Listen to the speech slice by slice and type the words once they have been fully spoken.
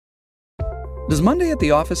Does Monday at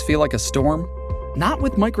the office feel like a storm? Not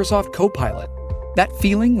with Microsoft Copilot. That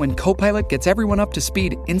feeling when Copilot gets everyone up to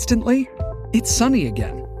speed instantly? It's sunny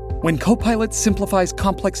again. When Copilot simplifies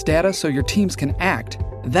complex data so your teams can act,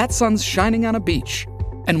 that sun's shining on a beach.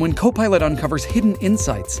 And when Copilot uncovers hidden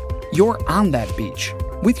insights, you're on that beach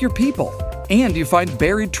with your people, and you find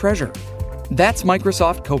buried treasure. That's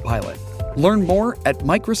Microsoft Copilot. Learn more at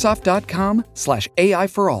Microsoft.com/AI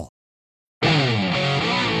for all.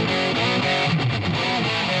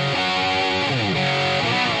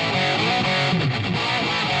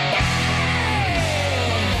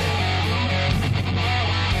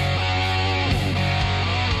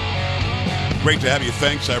 Great to have you.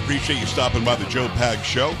 Thanks. I appreciate you stopping by the Joe Pags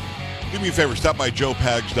Show. Do me a favor. Stop by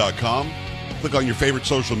joepags.com. Click on your favorite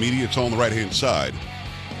social media. It's all on the right-hand side.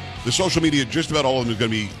 The social media, just about all of them is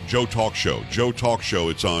going to be Joe Talk Show. Joe Talk Show.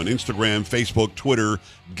 It's on Instagram, Facebook, Twitter,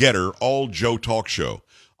 Getter, all Joe Talk Show.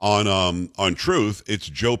 On Truth, it's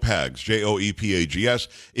Joe Pags, Joepags.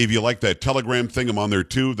 If you like that Telegram thing, I'm on there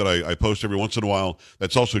too, that I post every once in a while.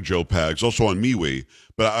 That's also Joe Pags, also on MeWe.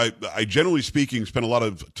 But I generally speaking, spend a lot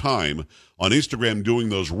of time on Instagram doing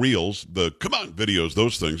those reels, the come on videos,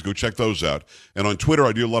 those things. Go check those out. And on Twitter,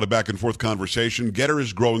 I do a lot of back and forth conversation. Getter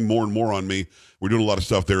is growing more and more on me. We're doing a lot of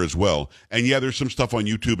stuff there as well. And yeah, there's some stuff on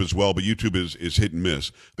YouTube as well, but YouTube is hit and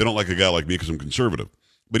miss. They don't like a guy like me because I'm conservative.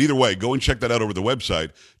 But either way, go and check that out over the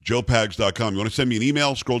website, joepags.com. You want to send me an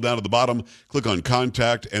email, scroll down to the bottom, click on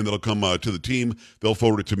contact, and it'll come to the team. They'll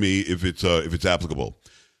forward it to me if it's applicable.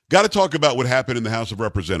 Got to talk about what happened in the House of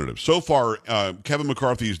Representatives. So far, Kevin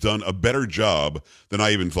McCarthy has done a better job than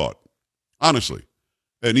I even thought. Honestly,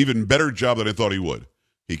 an even better job than I thought he would.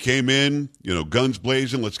 He came in, guns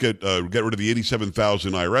blazing. Let's get rid of the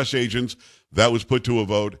 87,000 IRS agents. That was put to a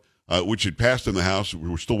vote. Which had passed in the House.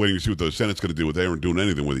 We're still waiting to see what the Senate's going to do with it. They aren't doing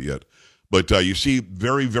anything with it yet. But you see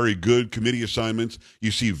very, very good committee assignments. You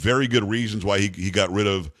see very good reasons why he got rid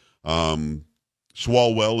of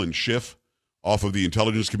Swalwell and Schiff off of the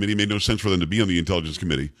Intelligence Committee. It made no sense for them to be on the Intelligence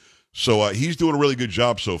Committee. So he's doing a really good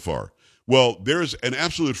job so far. Well, there's an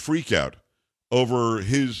absolute freak out over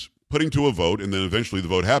his putting to a vote, and then eventually the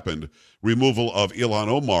vote happened, removal of Ilhan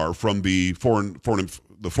Omar from the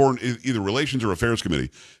Foreign either Relations or Affairs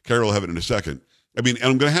Committee. Carrie will have it in a second. And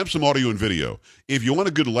I'm going to have some audio and video. If you want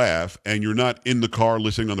a good laugh and you're not in the car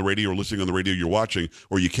listening on the radio or listening on the radio you're watching,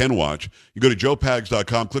 or you can watch, you go to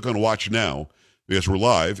joepags.com, click on Watch Now. Yes, we're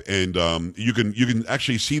live, and you can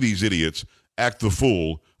actually see these idiots act the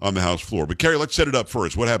fool on the House floor. But Carrie, let's set it up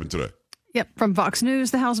first. What happened today? Yep. From Fox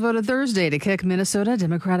News, the House voted Thursday to kick Minnesota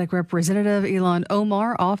Democratic Representative Ilhan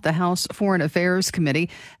Omar off the House Foreign Affairs Committee,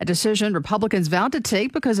 a decision Republicans vowed to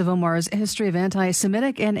take because of Omar's history of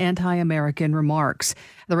anti-Semitic and anti-American remarks.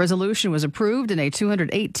 The resolution was approved in a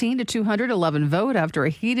 218 to 211 vote after a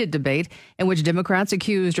heated debate in which Democrats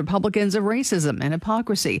accused Republicans of racism and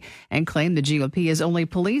hypocrisy and claimed the GOP is only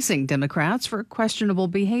policing Democrats for questionable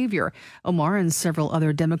behavior. Omar and several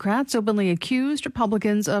other Democrats openly accused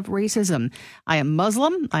Republicans of racism. I am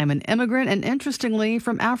Muslim, I am an immigrant, and interestingly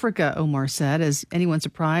from Africa, Omar said. Is anyone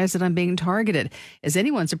surprised that I'm being targeted? Is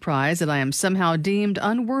anyone surprised that I am somehow deemed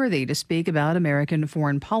unworthy to speak about American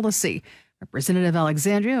foreign policy? Representative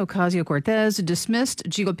Alexandria Ocasio-Cortez dismissed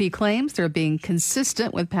GOP claims they're being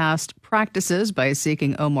consistent with past practices by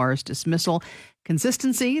seeking Omar's dismissal.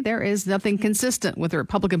 Consistency, there is nothing consistent with the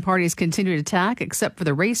Republican Party's continued attack except for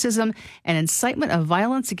the racism and incitement of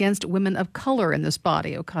violence against women of color in this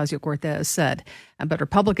body, Ocasio-Cortez said. But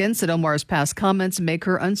Republicans said Omar's past comments make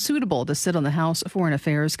her unsuitable to sit on the House Foreign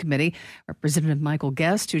Affairs Committee. Representative Michael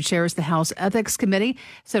Guest, who chairs the House Ethics Committee,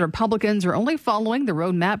 said Republicans are only following the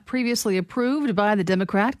roadmap previously approved by the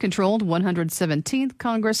Democrat-controlled 117th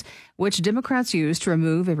Congress, which Democrats used to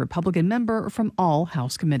remove a Republican member from all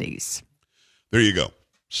House committees. There you go.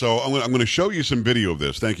 So I'm going to show you some video of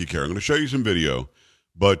this. Thank you, Karen. I'm going to show you some video.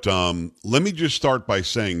 But let me just start by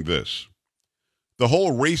saying this. The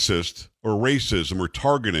whole racist or racism or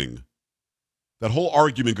targeting, that whole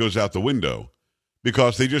argument goes out the window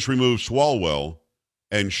because they just removed Swalwell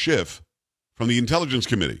and Schiff from the Intelligence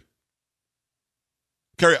Committee.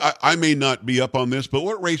 Carrie, I may not be up on this, but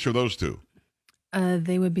what race are those two?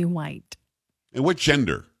 They would be white. And what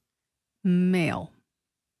gender? Male.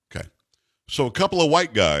 Okay. So a couple of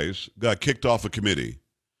white guys got kicked off a committee,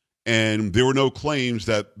 and there were no claims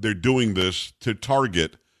that they're doing this to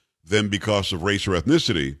target them because of race or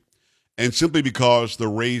ethnicity, and simply because the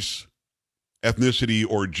race, ethnicity,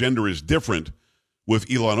 or gender is different with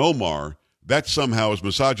Ilhan Omar, that somehow is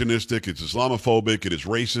misogynistic, it's Islamophobic, it is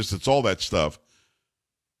racist, it's all that stuff.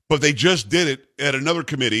 But they just did it at another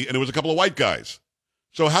committee, and it was a couple of white guys.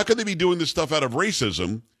 So how could they be doing this stuff out of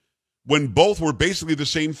racism when both were basically the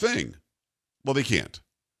same thing. Well, they can't.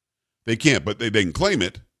 They can't, but they can claim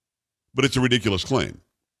it, but it's a ridiculous claim.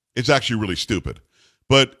 It's actually really stupid.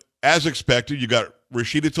 But as expected, you got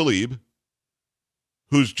Rashida Tlaib,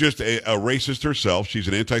 who's just a racist herself. She's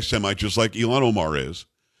an anti-Semite, just like Ilhan Omar is.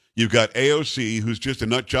 You've got AOC, who's just a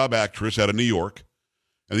nut job actress out of New York.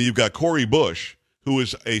 And then you've got Cori Bush, who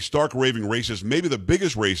is a stark raving racist, maybe the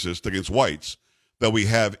biggest racist against whites that we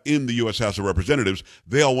have in the U.S. House of Representatives.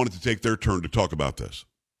 They all wanted to take their turn to talk about this.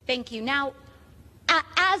 Thank you. Now,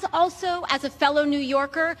 as a fellow New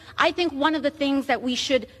Yorker, I think one of the things that we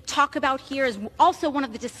should talk about here is also one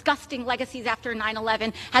of the disgusting legacies after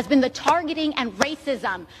 9/11 has been the targeting and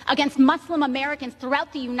racism against Muslim Americans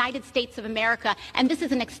throughout the United States of America. And this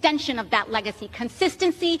is an extension of that legacy.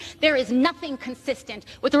 Consistency, there is nothing consistent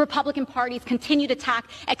with the Republican Party's continued attack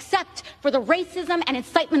except for the racism and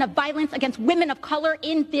incitement of violence against women of color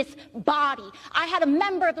in this body. I had a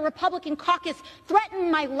member of the Republican caucus threaten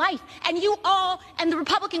my life, and you all and the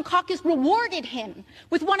Republican caucus rewarded him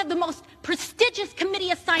with one of the most prestigious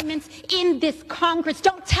committee assignments in this Congress.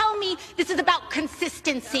 Don't tell me this is about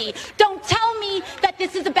consistency. Don't tell me that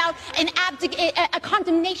this is about a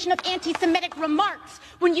condemnation of anti-Semitic remarks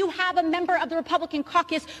when you have a member of the Republican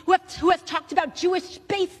caucus who has talked about Jewish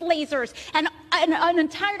space lasers and an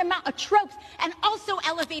entire amount of tropes and also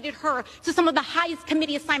elevated her to some of the highest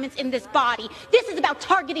committee assignments in this body. This is about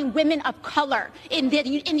targeting women of color in the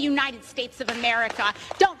United States of America.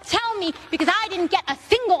 Don't tell me, because I didn't get a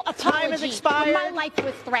single apology when my life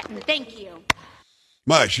was threatened. Thank you.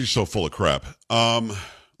 My, she's so full of crap.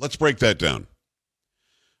 Let's break that down.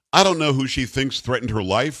 I don't know who she thinks threatened her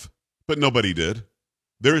life, but nobody did.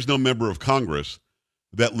 There is no member of Congress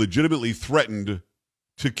that legitimately threatened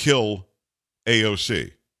to kill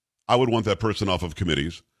AOC. I would want that person off of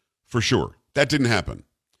committees, for sure. That didn't happen.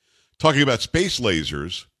 Talking about space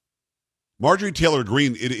lasers, Marjorie Taylor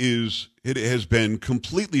Greene, it has been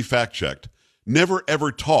completely fact-checked, never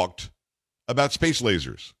ever talked about space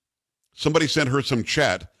lasers. Somebody sent her some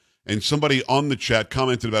chat, and somebody on the chat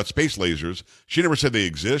commented about space lasers. She never said they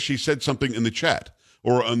exist. She said something in the chat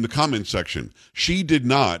or on the comment section. She did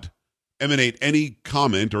not emanate any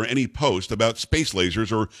comment or any post about space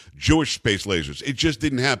lasers or Jewish space lasers. It just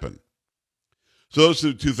didn't happen. So those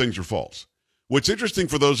two things are false. What's interesting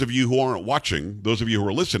for those of you who aren't watching, those of you who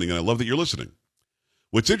are listening, and I love that you're listening,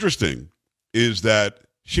 what's interesting is that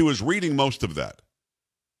she was reading most of that.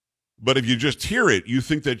 But if you just hear it, you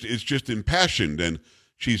think that it's just impassioned and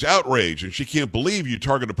she's outraged and she can't believe you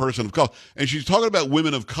target a person of color. And she's talking about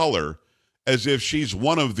women of color as if she's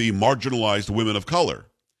one of the marginalized women of color.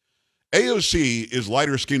 AOC is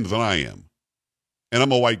lighter skinned than I am, and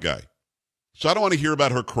I'm a white guy. So I don't want to hear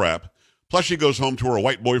about her crap. Plus, she goes home to her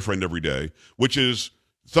white boyfriend every day, which is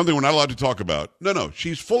something we're not allowed to talk about. No,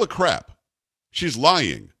 she's full of crap. She's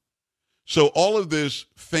lying. So all of this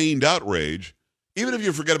feigned outrage, even if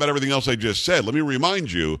you forget about everything else I just said, let me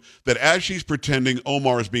remind you that as she's pretending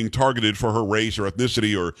Omar is being targeted for her race or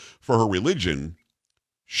ethnicity or for her religion,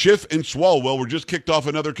 Schiff and Swalwell were just kicked off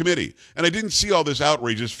another committee. And I didn't see all this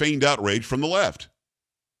outrage, this feigned outrage from the left.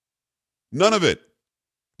 None of it.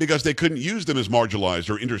 Because they couldn't use them as marginalized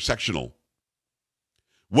or intersectional.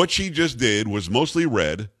 What she just did was mostly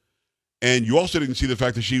read, and you also didn't see the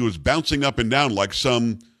fact that she was bouncing up and down like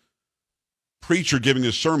some preacher giving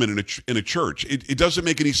a sermon in a church. It doesn't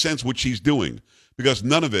make any sense what she's doing, because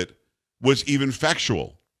none of it was even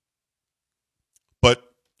factual. But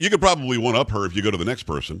you could probably one-up her if you go to the next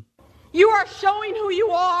person. You are showing who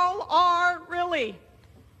you all are, really.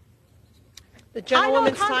 The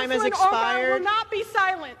gentlewoman's time has expired. Omar will not be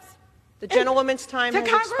silenced. The gentlewoman's time has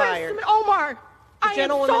expired. Congressman Omar, the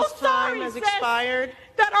gentlewoman's time has expired.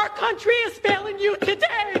 That our country is failing you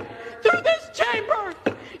today through this chamber.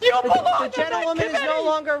 You belong. The gentlewoman is no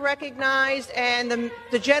longer recognized, and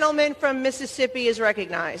the gentleman from Mississippi is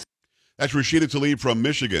recognized. That's Rashida Tlaib from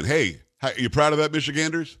Michigan. Hey, are you proud of that,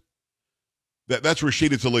 Michiganders? That's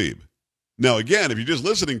Rashida Tlaib. Now, again, if you're just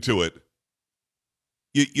listening to it,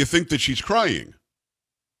 you think that she's crying.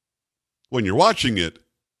 When you're watching it,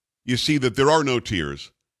 you see that there are no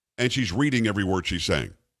tears, and she's reading every word she's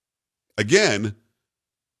saying. Again,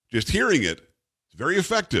 just hearing it, it's very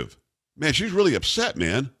effective. Man, she's really upset,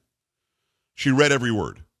 man. She read every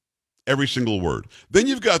word, every single word. Then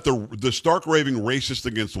you've got the stark raving racist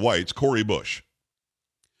against whites, Cori Bush.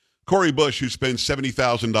 Cori Bush, who spends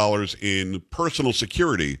 $70,000 in personal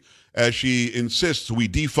security as she insists we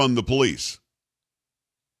defund the police.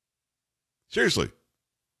 Seriously.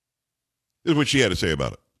 This is what she had to say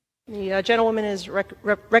about it. The gentlewoman is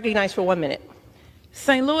recognized for 1 minute.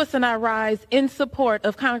 St. Louis and I rise in support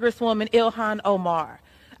of Congresswoman Ilhan Omar.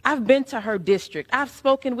 I've been to her district. I've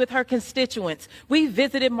spoken with her constituents. We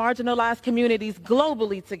visited marginalized communities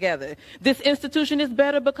globally together. This institution is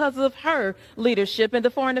better because of her leadership, and the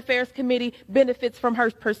Foreign Affairs Committee benefits from her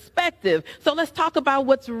perspective. So let's talk about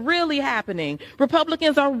what's really happening.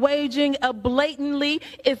 Republicans are waging a blatantly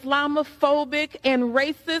Islamophobic and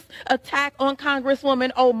racist attack on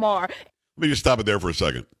Congresswoman Omar. Let me just stop it there for a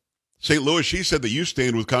second. St. Louis, she said that you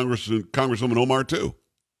stand with Congresswoman Omar, too.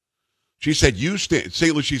 She said you stand.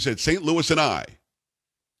 St. Louis, she said, St. Louis and I.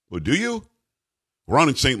 Well, do you? We're on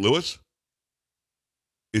in St. Louis.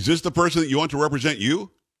 Is this the person that you want to represent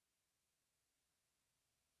you?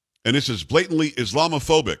 And this is blatantly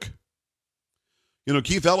Islamophobic. You know,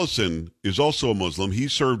 Keith Ellison is also a Muslim. He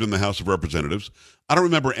served in the House of Representatives. I don't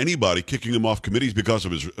remember anybody kicking him off committees because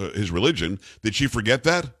of his religion. Did she forget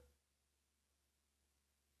that?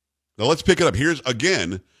 Now let's pick it up. Here's,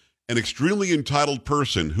 again, an extremely entitled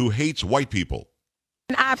person who hates white people.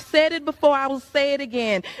 And I've said it before, I will say it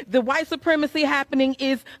again. The white supremacy happening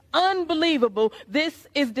is unbelievable. This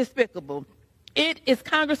is despicable. It is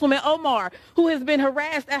Congresswoman Omar, who has been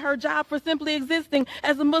harassed at her job for simply existing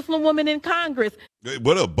as a Muslim woman in Congress.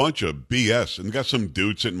 What a bunch of BS. And got some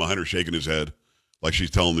dude sitting behind her shaking his head like she's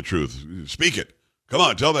telling the truth. Speak it. Come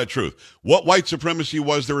on, tell that truth. What white supremacy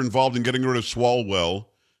was there involved in getting rid of Swalwell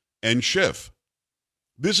and Schiff?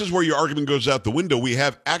 This is where your argument goes out the window. We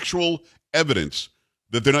have actual evidence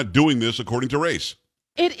that they're not doing this according to race.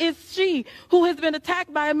 It is she who has been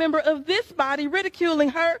attacked by a member of this body, ridiculing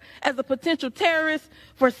her as a potential terrorist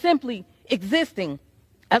for simply existing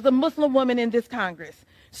as a Muslim woman in this Congress.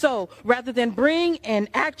 So rather than bring an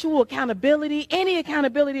actual accountability, any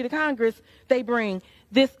accountability to Congress, they bring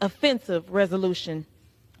this offensive resolution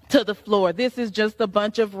to the floor. This is just a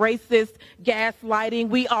bunch of racist gaslighting.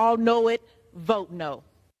 We all know it. Vote no.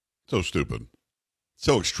 So stupid.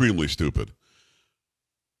 So extremely stupid.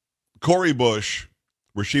 Cori Bush,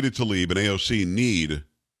 Rashida Tlaib, and AOC need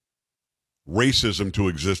racism to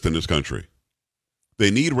exist in this country. They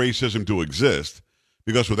need racism to exist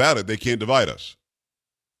because without it, they can't divide us.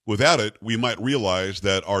 Without it, we might realize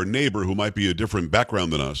that our neighbor, who might be a different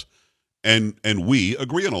background than us, and we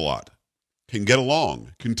agree on a lot, can get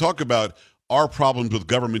along, can talk about our problems with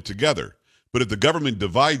government together. But if the government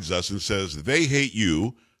divides us and says they hate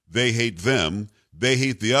you, they hate them, they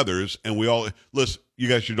hate the others, and we all, listen, you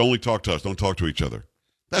guys should only talk to us, don't talk to each other.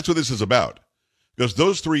 That's what this is about. Because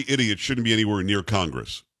those three idiots shouldn't be anywhere near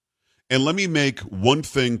Congress. And let me make one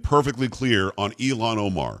thing perfectly clear on Ilhan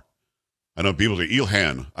Omar. I know people say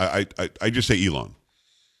Ilhan. I just say Elon.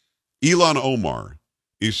 Ilhan Omar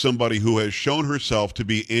is somebody who has shown herself to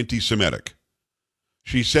be anti-Semitic.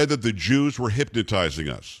 She said that the Jews were hypnotizing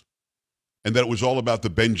us and that it was all about the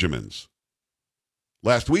Benjamins.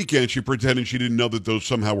 Last weekend, she pretended she didn't know that those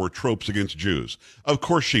somehow were tropes against Jews. Of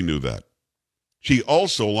course she knew that. She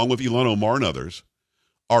also, along with Ilhan Omar and others,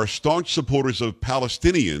 are staunch supporters of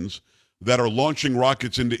Palestinians that are launching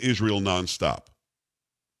rockets into Israel nonstop.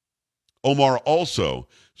 Omar also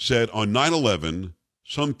said on 9/11,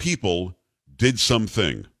 some people did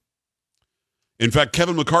something. In fact,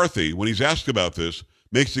 Kevin McCarthy, when he's asked about this,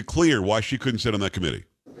 makes it clear why she couldn't sit on that committee.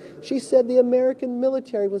 She said the American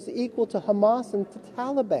military was equal to Hamas and to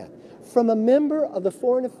Taliban, from a member of the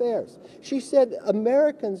Foreign Affairs. She said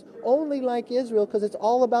Americans only like Israel because it's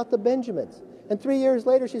all about the Benjamins. And 3 years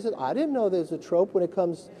later, she said, I didn't know there's a trope when it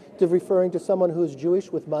comes to referring to someone who's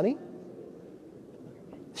Jewish with money.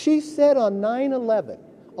 She said on 9/11,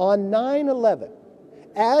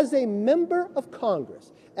 as a member of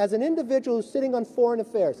Congress, as an individual who's sitting on Foreign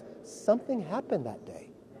Affairs, something happened that day.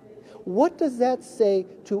 What does that say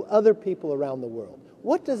to other people around the world?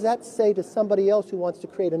 What does that say to somebody else who wants to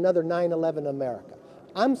create another 9/11 America?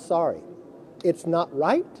 I'm sorry. It's not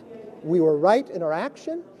right. We were right in our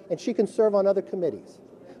action, and she can serve on other committees.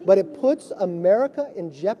 But it puts America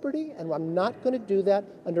in jeopardy, and I'm not going to do that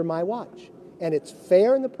under my watch. And it's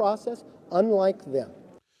fair in the process, unlike them.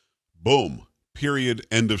 Boom. Period.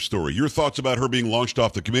 End of story. Your thoughts about her being launched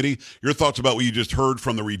off the committee? Your thoughts about what you just heard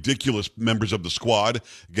from the ridiculous members of the squad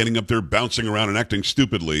getting up there, bouncing around and acting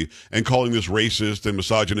stupidly and calling this racist and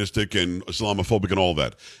misogynistic and Islamophobic and all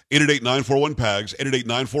that. 888-941-PAGS,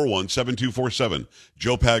 888-941-7247,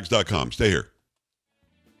 joepags.com. Stay here.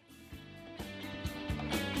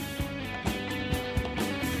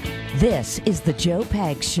 This is the Joe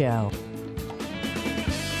Pags Show.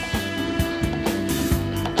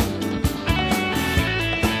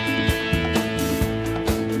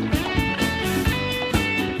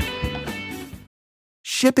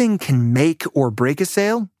 Shipping can make or break a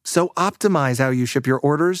sale, so optimize how you ship your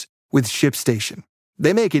orders with ShipStation.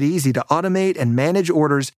 They make it easy to automate and manage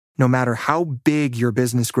orders no matter how big your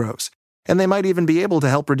business grows. And they might even be able to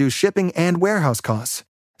help reduce shipping and warehouse costs.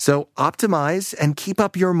 So optimize and keep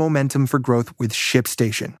up your momentum for growth with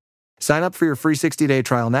ShipStation. Sign up for your free 60-day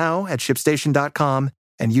trial now at ShipStation.com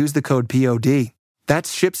and use the code POD.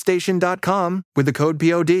 That's ShipStation.com with the code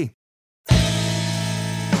POD.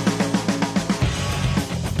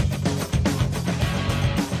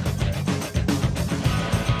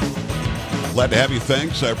 Glad to have you.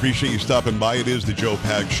 Thanks. I appreciate you stopping by. It is the Joe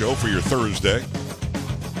Pags Show for your Thursday.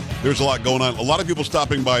 There's a lot going on. A lot of people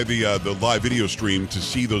stopping by the live video stream to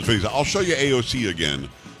see those videos. I'll show you AOC again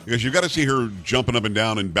because you've got to see her jumping up and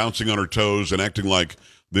down and bouncing on her toes and acting like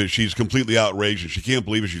that she's completely outraged and she can't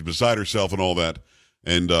believe it. She's beside herself and all that.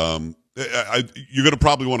 And you're going to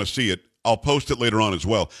probably want to see it. I'll post it later on as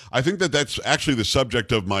well. I think that's actually the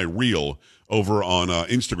subject of my reel over on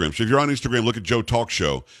Instagram. So if you're on Instagram, look at Joe Talk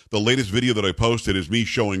Show. The latest video that I posted is me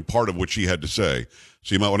showing part of what she had to say.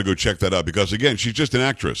 So you might want to go check that out because, again, she's just an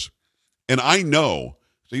actress. And I know,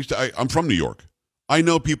 I'm from New York. I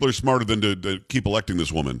know people are smarter than to keep electing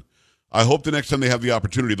this woman. I hope the next time they have the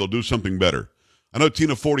opportunity, they'll do something better. I know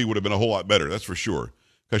Tina Forte would have been a whole lot better, that's for sure,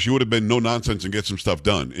 because she would have been no nonsense and get some stuff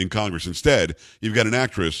done in Congress. Instead, you've got an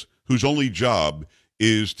actress whose only job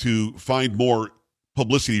is to find more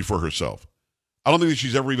publicity for herself. I don't think that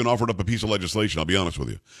she's ever even offered up a piece of legislation, I'll be honest with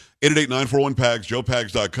you. 888-941-PAGS,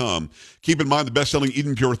 joepags.com. Keep in mind the best-selling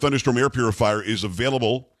Eden Pure Thunderstorm Air Purifier is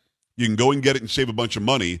available. You can go and get it and save a bunch of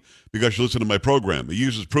money because you listen to my program. It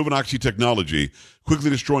uses proven oxy technology, quickly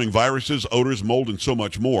destroying viruses, odors, mold, and so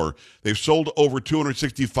much more. They've sold over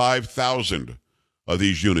 265,000 of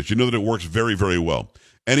these units. You know that it works very, very well.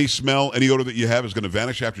 Any smell, any odor that you have is going to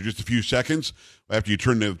vanish after just a few seconds. After you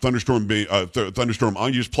turn the thunderstorm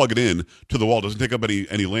on, you just plug it in to the wall. It doesn't take up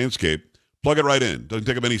any landscape. Plug it right in. Doesn't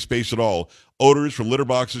take up any space at all. Odors from litter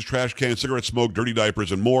boxes, trash cans, cigarette smoke, dirty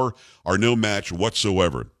diapers, and more are no match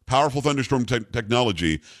whatsoever. Powerful thunderstorm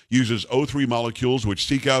technology uses O3 molecules which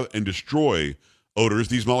seek out and destroy odors.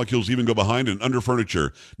 These molecules even go behind and under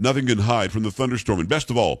furniture. Nothing can hide from the thunderstorm. And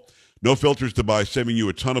best of all, no filters to buy, saving you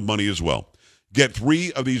a ton of money as well. Get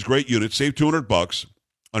 3 of these great units. Save $200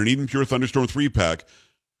 on an Eden Pure Thunderstorm 3-pack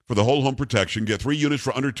for the whole home protection. Get 3 units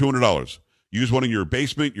for under $200. Use one in your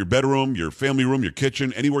basement, your bedroom, your family room, your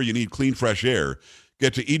kitchen, anywhere you need clean, fresh air.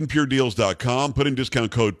 Get to EdenPureDeals.com. Put in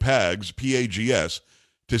discount code PAGS, P-A-G-S,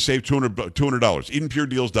 to save $200.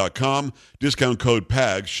 EdenPureDeals.com. Discount code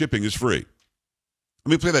PAGS. Shipping is free.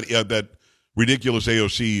 Let me play that ridiculous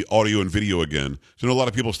AOC audio and video again. So I know a lot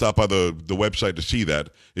of people stop by the website to see that.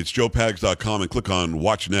 It's joepags.com and click on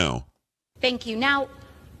Watch Now. Thank you. Now,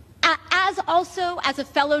 as a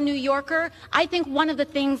fellow New Yorker, I think one of the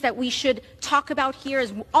things that we should talk about here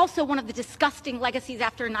is also one of the disgusting legacies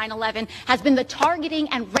after 9/11 has been the targeting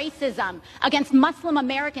and racism against Muslim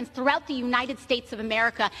Americans throughout the United States of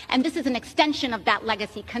America. And this is an extension of that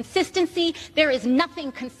legacy. Consistency, there is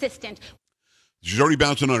nothing consistent. She's already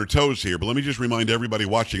bouncing on her toes here, but let me just remind everybody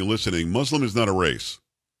watching and listening, Muslim is not a race.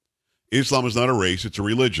 Islam is not a race, it's a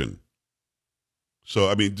religion. So,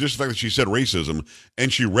 I mean, just the fact that she said racism,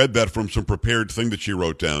 and she read that from some prepared thing that she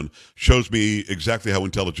wrote down, shows me exactly how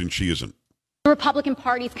intelligent she isn't. The Republican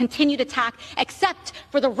party's continued attack, except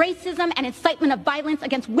for the racism and incitement of violence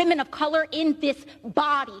against women of color in this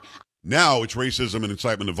body. Now it's racism and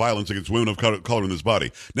incitement of violence against women of color in this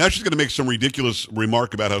body. Now she's going to make some ridiculous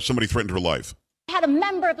remark about how somebody threatened her life. Had a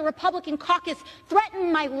member of the Republican caucus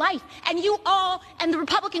threaten my life, and you all and the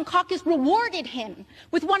Republican caucus rewarded him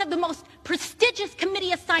with one of the most prestigious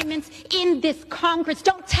committee assignments in this Congress.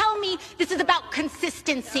 Don't tell me this is about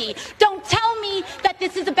consistency. Don't tell me that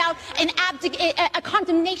this is about a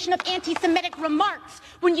condemnation of anti-Semitic remarks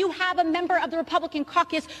when you have a member of the Republican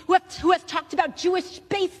caucus who has talked about Jewish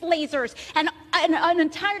space lasers and an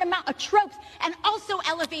entire amount of tropes, and also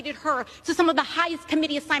elevated her to some of the highest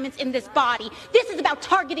committee assignments in this body. This is about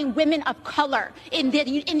targeting women of color in the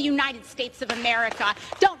United States of America.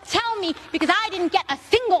 Don't tell me, because I didn't get a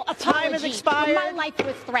single apology when my life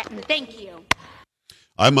was threatened. Thank you.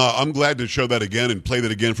 I'm glad to show that again and play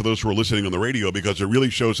that again for those who are listening on the radio, because it really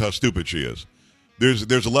shows how stupid she is.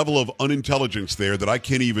 There's a level of unintelligence there that I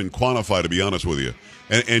can't even quantify, to be honest with you.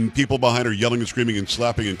 And people behind her yelling and screaming and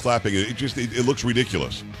slapping and clapping. It looks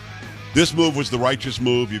ridiculous. This move was the righteous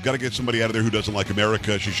move. You've got to get somebody out of there who doesn't like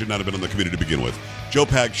America. She should not have been on the committee to begin with. Joe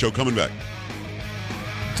Pags Show coming back.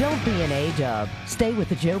 Don't be an A-dub. Stay with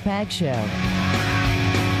the Joe Pags Show.